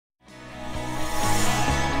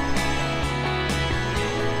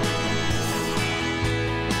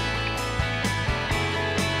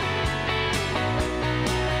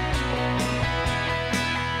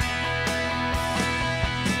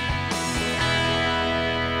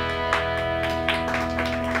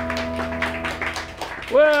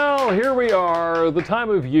Well, here we are, the time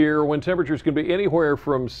of year when temperatures can be anywhere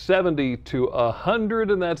from 70 to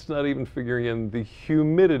 100, and that's not even figuring in the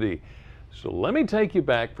humidity. So let me take you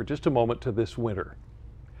back for just a moment to this winter.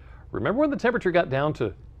 Remember when the temperature got down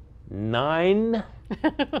to 9?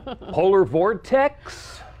 Polar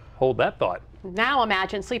vortex? Hold that thought. Now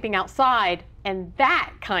imagine sleeping outside in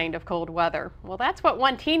that kind of cold weather. Well, that's what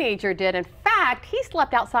one teenager did. In fact, he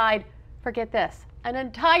slept outside, forget this, an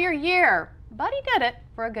entire year. But he did it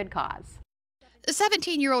for a good cause. The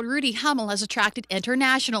 17-year-old Rudy Hummel has attracted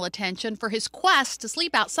international attention for his quest to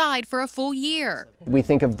sleep outside for a full year. We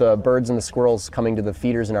think of the birds and the squirrels coming to the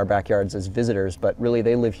feeders in our backyards as visitors, but really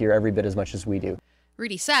they live here every bit as much as we do.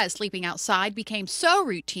 Rudy says sleeping outside became so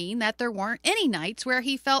routine that there weren't any nights where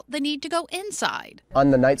he felt the need to go inside.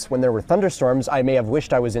 On the nights when there were thunderstorms, I may have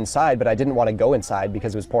wished I was inside, but I didn't want to go inside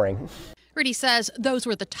because it was pouring. Rudy says those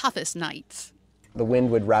were the toughest nights. The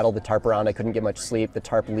wind would rattle the tarp around. I couldn't get much sleep. The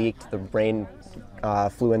tarp leaked. The rain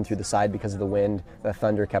flew in through the side because of the wind. The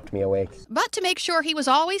thunder kept me awake. But to make sure he was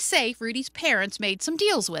always safe, Rudy's parents made some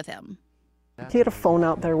deals with him. He had a phone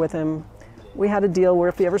out there with him. We had a deal where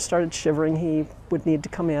if he ever started shivering, he would need to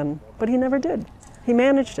come in, but he never did. He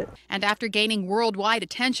managed it. And after gaining worldwide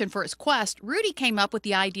attention for his quest, Rudy came up with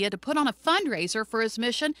the idea to put on a fundraiser for his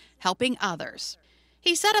mission, helping others.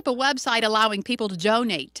 He set up a website allowing people to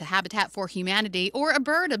donate to Habitat for Humanity or a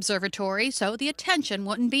bird observatory so the attention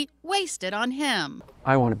wouldn't be wasted on him.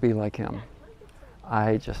 I want to be like him.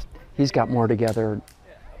 He's got more together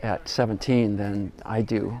at 17 than I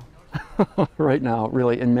do right now,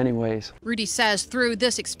 really, in many ways. Rudy says through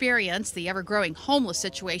this experience, the ever-growing homeless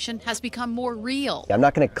situation has become more real. I'm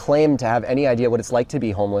not going to claim to have any idea what it's like to be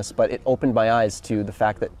homeless, but it opened my eyes to the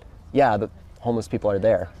fact that, yeah, the homeless people are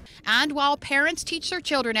there. And while parents teach their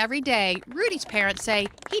children every day, Rudy's parents say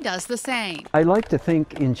he does the same. I like to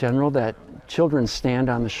think in general that children stand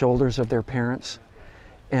on the shoulders of their parents,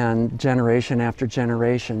 and generation after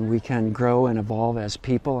generation we can grow and evolve as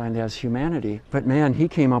people and as humanity. But man, he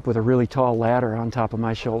came up with a really tall ladder on top of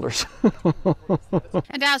my shoulders.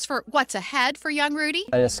 And as for what's ahead for young Rudy?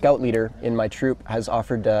 And a scout leader in my troop has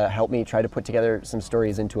offered to help me try to put together some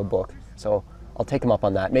stories into a book. So I'll take him up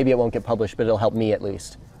on that. Maybe it won't get published, but it'll help me at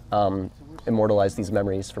least immortalize these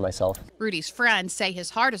memories for myself. Rudy's friends say his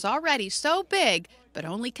heart is already so big, but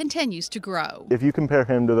only continues to grow. If you compare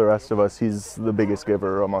him to the rest of us, he's the biggest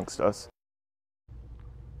giver amongst us.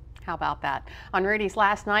 How about that? On Rudy's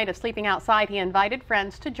last night of sleeping outside, he invited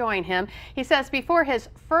friends to join him. He says before his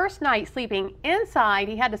first night sleeping inside,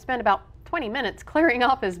 he had to spend about 20 minutes clearing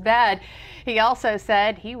off his bed. He also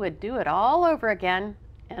said he would do it all over again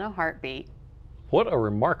in a heartbeat. What a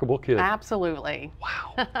remarkable kid. Absolutely.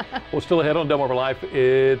 Wow. Well, still ahead on Delmarva Life,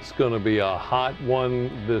 it's going to be a hot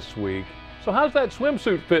one this week. So how's that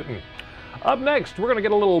swimsuit fitting? Up next, we're going to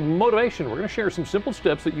get a little motivation. We're going to share some simple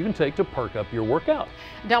steps that you can take to perk up your workout.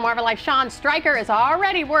 Delmarva Life Sean Stryker is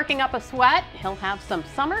already working up a sweat. He'll have some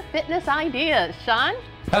summer fitness ideas. Sean?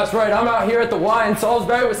 That's right. I'm out here at the Y in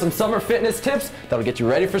Salisbury with some summer fitness tips that'll get you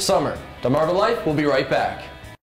ready for summer. Delmarva Life will be right back.